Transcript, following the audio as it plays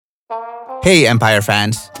Hey, Empire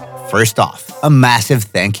fans! First off, a massive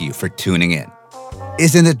thank you for tuning in.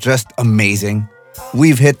 Isn't it just amazing?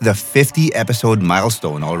 We've hit the 50 episode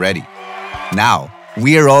milestone already. Now,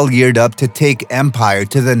 we are all geared up to take Empire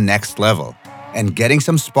to the next level, and getting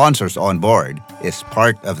some sponsors on board is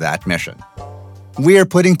part of that mission. We are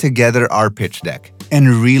putting together our pitch deck and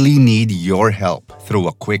really need your help through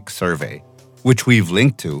a quick survey, which we've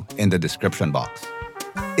linked to in the description box.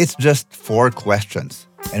 It's just 4 questions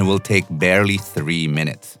and will take barely 3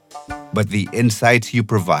 minutes. But the insights you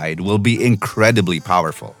provide will be incredibly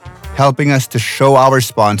powerful, helping us to show our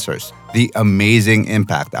sponsors the amazing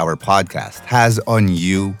impact our podcast has on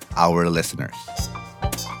you, our listeners.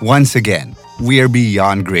 Once again, we are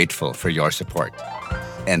beyond grateful for your support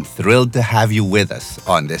and thrilled to have you with us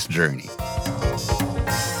on this journey.